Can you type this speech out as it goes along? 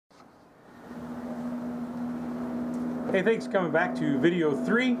Hey, thanks for coming back to video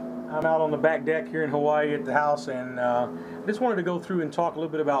 3. I'm out on the back deck here in Hawaii at the house, and I just wanted to go through and talk a little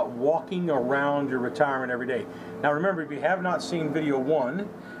bit about walking around your retirement every day. Now remember, if you have not seen video 1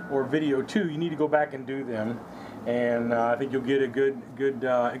 or video 2, you need to go back and do them, and I think you'll get a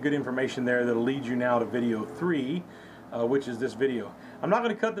good information there that'll lead you now to video 3, which is this video. I'm not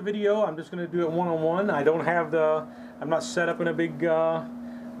going to cut the video. I'm just going to do it one-on-one. I'm not set up in a big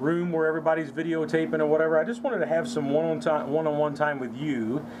room where everybody's videotaping or whatever. I just wanted to have some one-on-one time with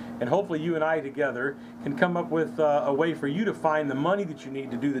you, and hopefully you and I together can come up with a way for you to find the money that you need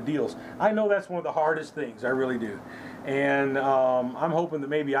to do the deals. I know that's one of the hardest things, I really do, and I'm hoping that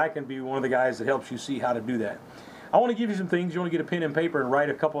maybe I can be one of the guys that helps you see how to do that. I want to give you some things. You want to get a pen and paper and write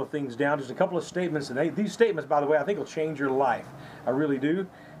a couple of things down, just a couple of statements, and these statements, by the way, I think will change your life. I really do.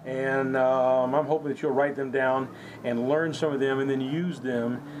 And I'm hoping that you'll write them down and learn some of them and then use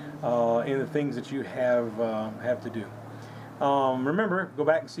them in the things that you have to do. Remember, go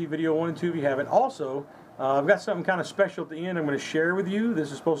back and see video 1 and 2 if you haven't. Also, I've got something kind of special at the end I'm going to share with you.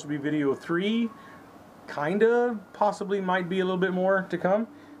 This is supposed to be video 3. Kinda, possibly might be a little bit more to come.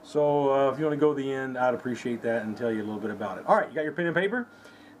 So if you want to go to the end, I'd appreciate that and tell you a little bit about it. All right, you got your pen and paper?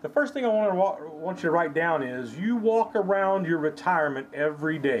 The first thing I want you to write down is you walk around your retirement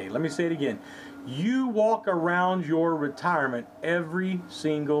every day. Let me say it again. You walk around your retirement every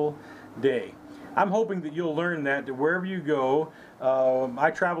single day. I'm hoping that you'll learn that wherever you go. I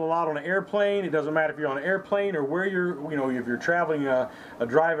travel a lot on an airplane. It doesn't matter if you're on an airplane or where you're, if you're traveling,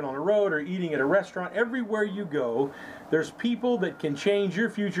 driving on the road or eating at a restaurant. Everywhere you go, there's people that can change your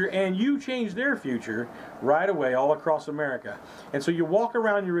future, and you change their future right away all across America. And so you walk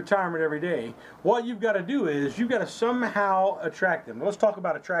around your retirement every day. What you've got to do is you've got to somehow attract them. Let's talk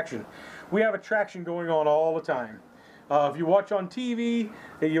about attraction. We have attraction going on all the time. If you watch on TV,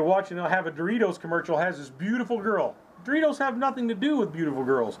 you watch and they'll have a Doritos commercial, has this beautiful girl. Doritos have nothing to do with beautiful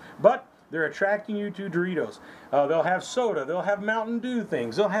girls, but they're attracting you to Doritos. They'll have soda, they'll have Mountain Dew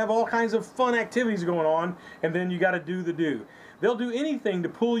things, they'll have all kinds of fun activities going on, and then you got to do the do. They'll do anything to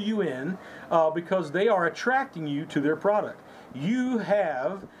pull you in because they are attracting you to their product. You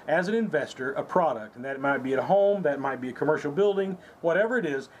have, as an investor, a product, and that might be at a home, that might be a commercial building, whatever it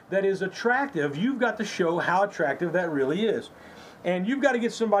is that is attractive. You've got to show how attractive that really is. And you've got to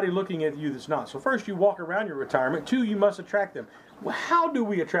get somebody looking at you that's not. So first, you walk around your retirement. 2, you must attract them. Well, how do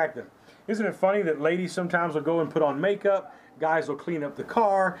we attract them? Isn't it funny that ladies sometimes will go and put on makeup, guys will clean up the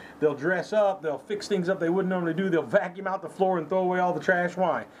car, they'll dress up, they'll fix things up they wouldn't normally do, they'll vacuum out the floor and throw away all the trash.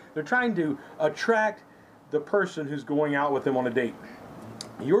 Why? They're trying to attract the person who's going out with them on a date.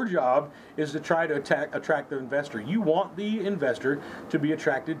 Your job is to try to attract the investor. You want the investor to be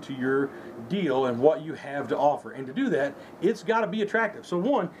attracted to your deal and what you have to offer. And to do that, it's got to be attractive. So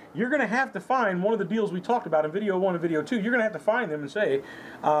 1, you're going to have to find one of the deals we talked about in video 1 and video 2. You're going to have to find them and say,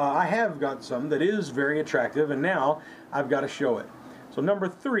 I have got some that is very attractive, and now I've got to show it. So number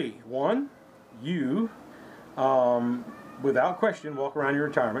 3, 1, you, without question, walk around your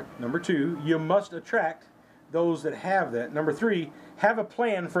retirement. Number 2, you must attract those that have that. Number 3, have a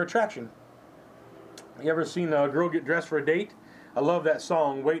plan for attraction. You ever seen a girl get dressed for a date? I love that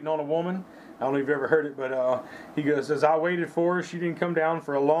song, Waiting on a Woman. I don't know if you've ever heard it, but he says, I waited for her. She didn't come down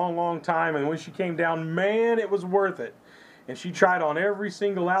for a long, long time, and when she came down, man, it was worth it. And she tried on every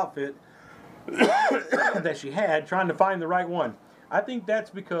single outfit that she had, trying to find the right one. I think that's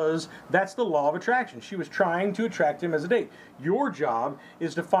because that's the law of attraction. She was trying to attract him as a date. Your job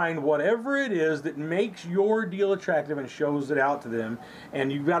is to find whatever it is that makes your deal attractive and shows it out to them, and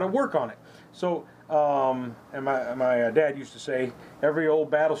you've got to work on it. So, and my dad used to say, every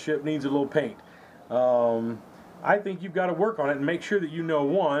old battleship needs a little paint. I think you've got to work on it and make sure that you know,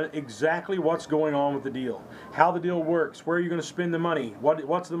 1, exactly what's going on with the deal, how the deal works, where you're going to spend the money,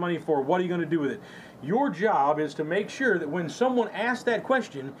 what's the money for, what are you going to do with it. Your job is to make sure that when someone asks that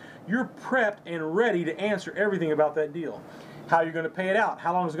question, you're prepped and ready to answer everything about that deal. How you're going to pay it out,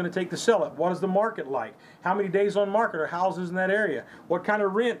 how long is it going to take to sell it, what is the market like, how many days on market are houses in that area, what kind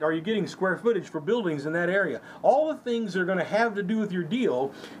of rent are you getting, square footage for buildings in that area. All the things that are going to have to do with your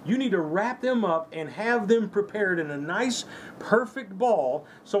deal, you need to wrap them up and have them prepared in a nice, perfect ball,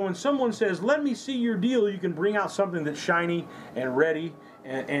 so when someone says, let me see your deal, you can bring out something that's shiny and ready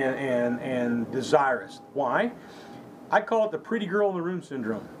and desirous. Why? I call it the pretty girl in the room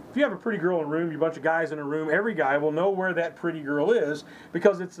syndrome. If you have a pretty girl in a room, you have a bunch of guys in a room, every guy will know where that pretty girl is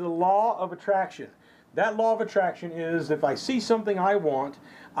because it's the law of attraction. That law of attraction is if I see something I want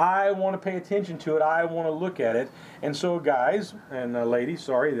to pay attention to it, I want to look at it. And so guys and ladies,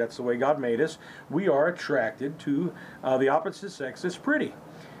 sorry, that's the way God made us, we are attracted to the opposite sex that's pretty.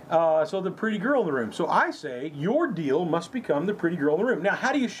 So the pretty girl in the room. So I say your deal must become the pretty girl in the room. Now,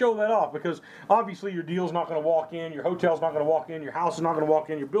 how do you show that off? Because obviously your deal's not going to walk in, your hotel's not going to walk in, your house is not going to walk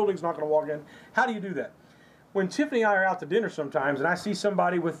in, your building's not going to walk in. How do you do that? When Tiffany and I are out to dinner sometimes, and I see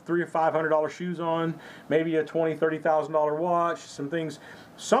somebody with $300 or $500 shoes on, maybe a $20,000, $30,000 watch, some things,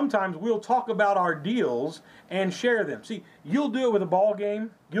 sometimes we'll talk about our deals and share them. See, you'll do it with a ball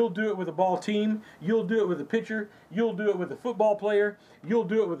game, you'll do it with a ball team, you'll do it with a pitcher, you'll do it with a football player, you'll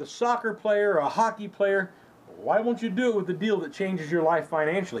do it with a soccer player or a hockey player. Why won't you do it with the deal that changes your life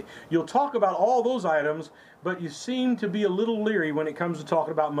financially? You'll talk about all those items, but you seem to be a little leery when it comes to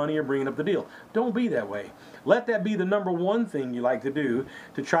talking about money or bringing up the deal. Don't be that way. Let that be the number one thing you like to do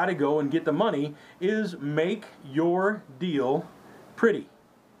to try to go and get the money, is make your deal pretty.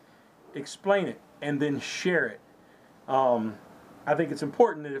 Explain it and then share it. I think it's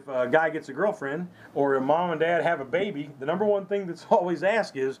important that if a guy gets a girlfriend or a mom and dad have a baby, the number one thing that's always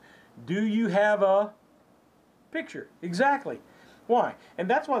asked is, do you have a picture? Exactly. Why? And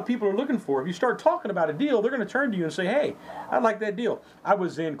that's what people are looking for. If you start talking about a deal, they're going to turn to you and say, hey, I like that deal. I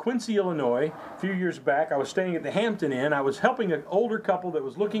was in Quincy, Illinois a few years back. I was staying at the Hampton Inn. I was helping an older couple that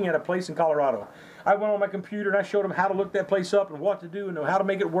was looking at a place in Colorado. I went on my computer and I showed them how to look that place up and what to do and how to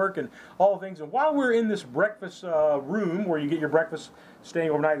make it work and all things. And while we're in this breakfast room where you get your breakfast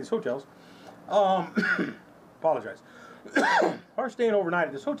staying overnight at these hotels, apologize. We're staying overnight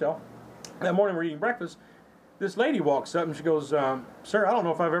at this hotel. That morning we're eating breakfast. This lady walks up and she goes, sir, I don't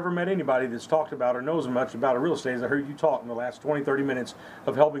know if I've ever met anybody that's talked about or knows much about a real estate as I heard you talk in the last 20, 30 minutes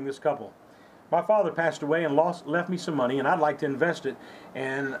of helping this couple. My father passed away and left me some money, and I'd like to invest it.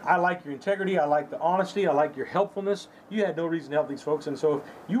 And I like your integrity, I like the honesty, I like your helpfulness. You had no reason to help these folks, and so if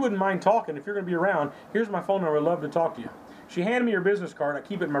you wouldn't mind talking, if you're going to be around, here's my phone number. I'd love to talk to you. She handed me her business card. I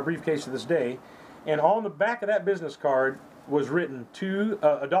keep it in my briefcase to this day. And on the back of that business card was written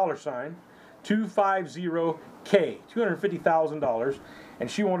a dollar sign, 250K, $250,000, and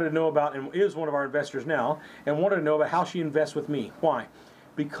she wanted to know about, and is one of our investors now, and wanted to know about how she invests with me. Why?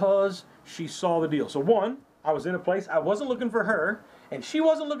 Because she saw the deal. So one, I was in a place, I wasn't looking for her, and she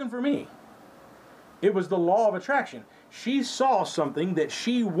wasn't looking for me. It was the law of attraction. She saw something that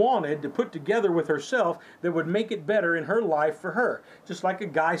she wanted to put together with herself that would make it better in her life for her. Just like a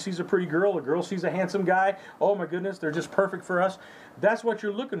guy sees a pretty girl, a girl sees a handsome guy. Oh my goodness, they're just perfect for us. That's what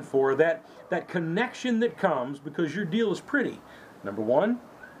you're looking for, that connection that comes because your deal is pretty. Number one,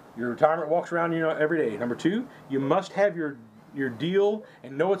 your retirement walks around every day. Number two, you must have your deal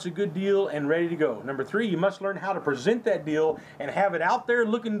and know it's a good deal and ready to go. Number three, you must learn how to present that deal and have it out there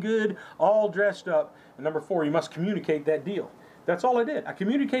looking good, all dressed up. And number four, you must communicate that deal. That's all I did. I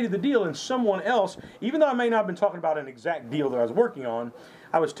communicated the deal, and someone else, even though I may not have been talking about an exact deal that I was working on,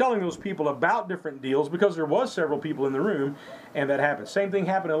 I was telling those people about different deals because there was several people in the room, and that happened. Same thing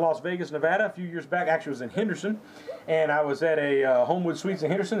happened in Las Vegas, Nevada a few years back. Actually, it was in Henderson, and I was at a Homewood Suites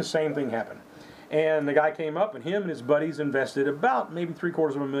in Henderson. The same thing happened. And the guy came up, and him and his buddies invested about maybe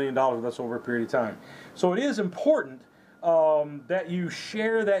 $750,000 with us over a period of time. So it is important that you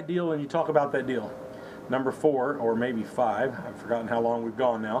share that deal and you talk about that deal. Number four, or maybe five, I've forgotten how long we've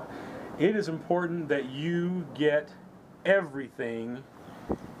gone now. It is important that you get everything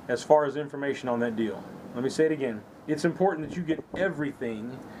as far as information on that deal. Let me say it again. It's important that you get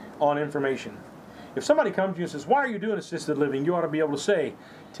everything on information. If somebody comes to you and says, why are you doing assisted living? You ought to be able to say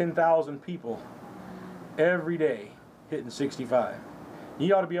 10,000 people every day hitting 65.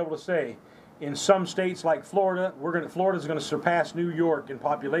 You ought to be able to say, in some states like Florida, Florida's going to surpass New York in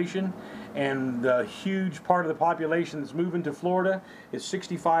population, and the huge part of the population that's moving to Florida is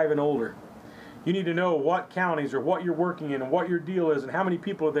 65 and older. You need to know what counties or what you're working in and what your deal is and how many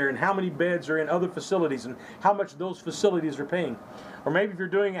people are there and how many beds are in other facilities and how much those facilities are paying. Or maybe if you're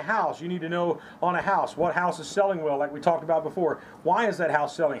doing a house, you need to know on a house, what house is selling well, like we talked about before. Why is that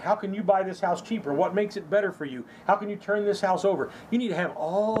house selling? How can you buy this house cheaper? What makes it better for you? How can you turn this house over? You need to have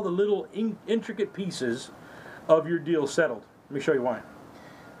all the little intricate pieces of your deal settled. Let me show you why.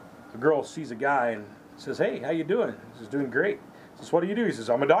 A girl sees a guy and says, hey, how you doing? He says, doing great. He says, what do you do? He says,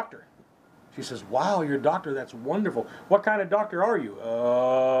 I'm a doctor. She says, wow, you're a doctor. That's wonderful. What kind of doctor are you?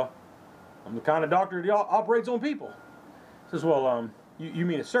 I'm the kind of doctor that operates on people. He says, well, you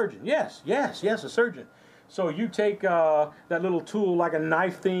mean a surgeon? Yes, a surgeon. So you take that little tool like a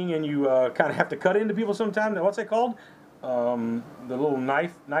knife thing and you kind of have to cut into people sometimes. What's that called? The little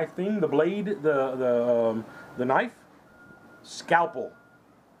knife thing, the blade, the knife? Scalpel.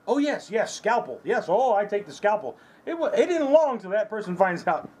 Oh, yes, scalpel. Yes, oh, I take the scalpel. It isn't long till that person finds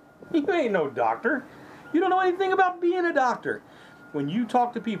out, you ain't no doctor. You don't know anything about being a doctor. When you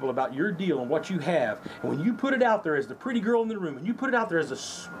talk to people about your deal and what you have, and when you put it out there as the pretty girl in the room, and you put it out there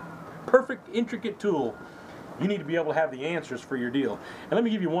as perfect, intricate tool, you need to be able to have the answers for your deal. And let me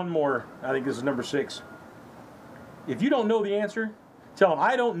give you one more. I think this is number 6. If you don't know the answer, tell them,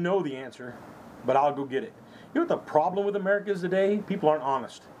 I don't know the answer, but I'll go get it. You know what the problem with America is today? People aren't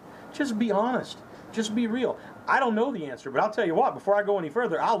honest. Just be honest. Just be real. I don't know the answer, but I'll tell you what, before I go any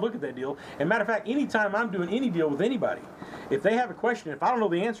further, I'll look at that deal. And matter of fact, anytime I'm doing any deal with anybody, if they have a question, if I don't know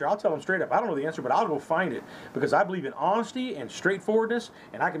the answer, I'll tell them straight up, I don't know the answer, but I'll go find it. Because I believe in honesty and straightforwardness,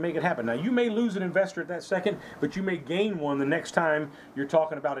 and I can make it happen. Now, you may lose an investor at that second, but you may gain one the next time you're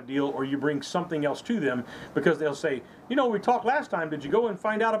talking about a deal or you bring something else to them, because they'll say, you know, we talked last time, did you go and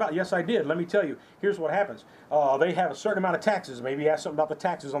find out about? Yes, I did. Let me tell you, here's what happens. They have a certain amount of taxes. Maybe ask something about the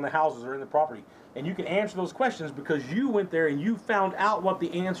taxes on the houses or in the property. And you can answer those questions because you went there and you found out what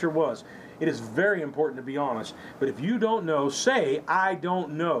the answer was. It is very important to be honest. But if you don't know, say, I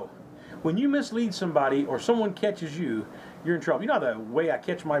don't know. When you mislead somebody or someone catches you, you're in trouble. You know the way I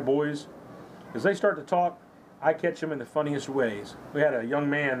catch my boys? As they start to talk, I catch them in the funniest ways. We had a young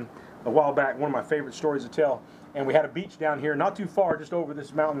man a while back, one of my favorite stories to tell, and we had a beach down here not too far, just over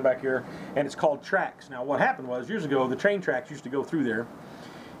this mountain back here, and it's called Tracks. Now what happened was, years ago, the train tracks used to go through there,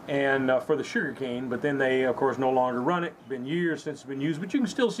 and for the sugar cane, but then they of course no longer run it. Been years since it's been used, but you can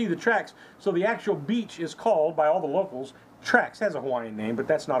still see the tracks. So the actual beach is called by all the locals Tracks. Has a Hawaiian name, but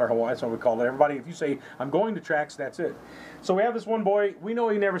that's not our Hawaiian. That's what we call it. Everybody, if you say I'm going to Tracks, that's it. So we have this one boy. We know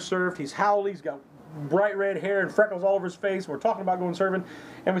he never surfed. He's howly. He's got bright red hair and freckles all over his face. We're talking about going surfing,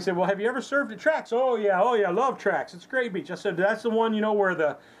 and we said, well, have you ever surfed at Tracks? Oh yeah, I love Tracks. It's a great beach. I said, that's the one, you know, where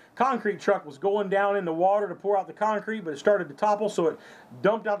the concrete truck was going down in the water to pour out the concrete, but it started to topple, so it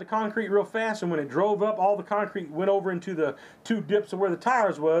dumped out the concrete real fast, and when it drove up, all the concrete went over into the 2 dips of where the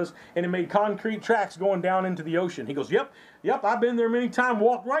tires was, and it made concrete tracks going down into the ocean. He goes, yep, I've been there many times,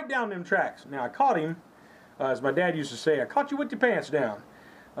 walked right down them tracks. Now I caught him, as my dad used to say, I caught you with your pants down.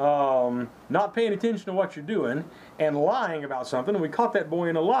 Not paying attention to what you're doing and lying about something, and we caught that boy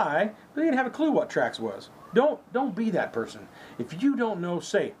in a lie, but he didn't have a clue what Tracks was. Don't be that person. If you don't know,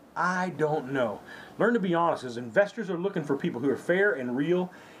 say, I don't know. Learn to be honest, as investors are looking for people who are fair and real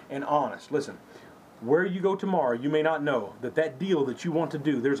and honest. Listen, where you go tomorrow, you may not know that deal that you want to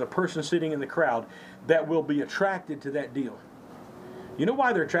do, there's a person sitting in the crowd that will be attracted to that deal. You know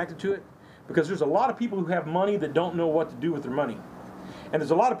why they're attracted to it? Because there's a lot of people who have money that don't know what to do with their money. And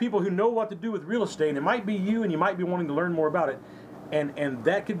there's a lot of people who know what to do with real estate, and it might be you, and you might be wanting to learn more about it. And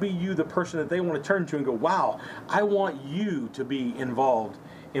that could be you, the person that they want to turn to and go, wow, I want you to be involved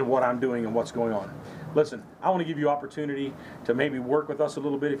in what I'm doing and what's going on. Listen, I want to give you opportunity to maybe work with us a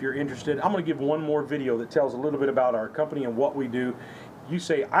little bit if you're interested. I'm going to give one more video that tells a little bit about our company and what we do. You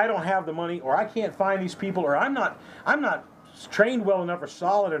say, I don't have the money, or I can't find these people, or I'm not trained well enough or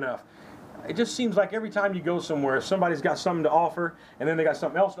solid enough. It just seems like every time you go somewhere, somebody's got something to offer, and then they got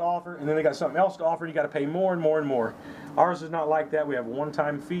something else to offer, and then they got something else to offer, and you got to pay more and more and more. Ours is not like that. We have a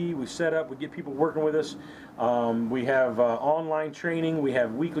one-time fee. We set up. We get people working with us. We have online training. We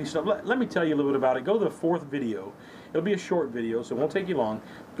have weekly stuff. Let me tell you a little bit about it. Go to the 4th video. It'll be a short video, so it won't take you long.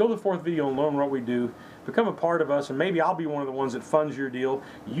 Go to the 4th video and learn what we do. Become a part of us, and maybe I'll be one of the ones that funds your deal.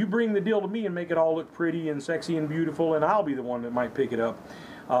 You bring the deal to me and make it all look pretty and sexy and beautiful, and I'll be the one that might pick it up.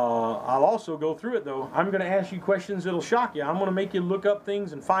 I'll also go through it, though. I'm going to ask you questions that'll shock you. I'm going to make you look up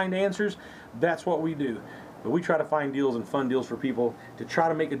things and find answers. That's what we do. But we try to find deals and fun deals for people to try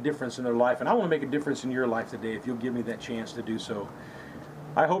to make a difference in their life. And I want to make a difference in your life today if you'll give me that chance to do so.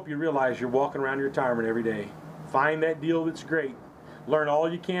 I hope you realize you're walking around your retirement every day. Find that deal that's great. Learn all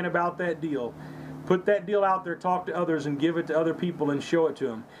you can about that deal. Put that deal out there, talk to others, and give it to other people and show it to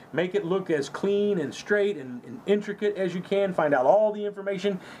them. Make it look as clean and straight and intricate as you can. Find out all the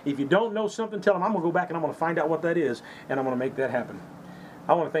information. If you don't know something, tell them, I'm going to go back and I'm going to find out what that is, and I'm going to make that happen.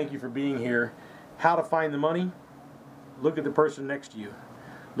 I want to thank you for being here. How to find the money? Look at the person next to you.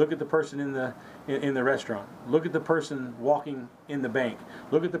 Look at the person in the restaurant. Look at the person walking in the bank.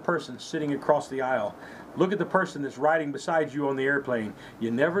 Look at the person sitting across the aisle. Look at the person that's riding beside you on the airplane.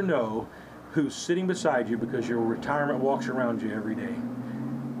 You never know who's sitting beside you because your retirement walks around you every day.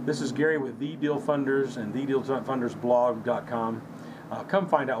 This is Gary with The Deal Funders and TheDealFundersblog.com. Come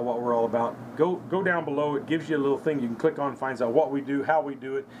find out what we're all about. Go down below. It gives you a little thing you can click on, finds out what we do, how we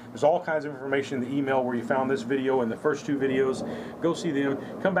do it. There's all kinds of information in the email where you found this video and the first 2 videos. Go see them.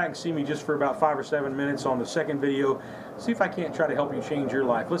 Come back and see me just for about 5 or 7 minutes on the second video. See if I can't try to help you change your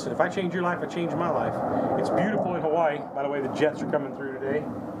life. Listen, if I change your life, I change my life. It's beautiful in Hawaii. By the way, the jets are coming through today.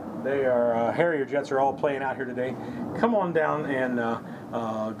 They are Harrier jets are all playing out here today. Come on down and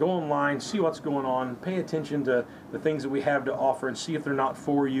go online, see what's going on, pay attention to the things that we have to offer and see if they're not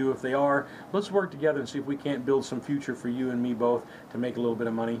for you. If they are, let's work together and see if we can't build some future for you and me both to make a little bit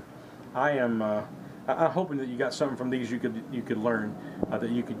of money. I'm hoping that you got something from these you could learn, that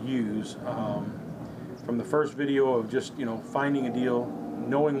you could use. From the first video of just, you know, finding a deal,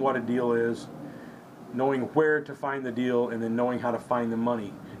 knowing what a deal is, knowing where to find the deal, and then knowing how to find the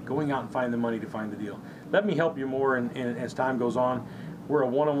money. Going out and find the money to find the deal. Let me help you more as time goes on. We're a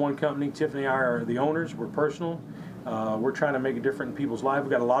one-on-one company. Tiffany and I are the owners. We're personal. We're trying to make a difference in people's lives.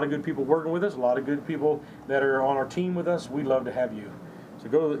 We've got a lot of good people working with us, a lot of good people that are on our team with us. We'd love to have you. So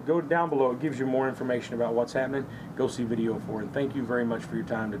go down below. It gives you more information about what's happening. Go see video 4. And thank you very much for your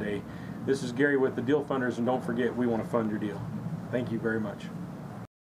time today. This is Gary with the Deal Funders, and don't forget, we want to fund your deal. Thank you very much.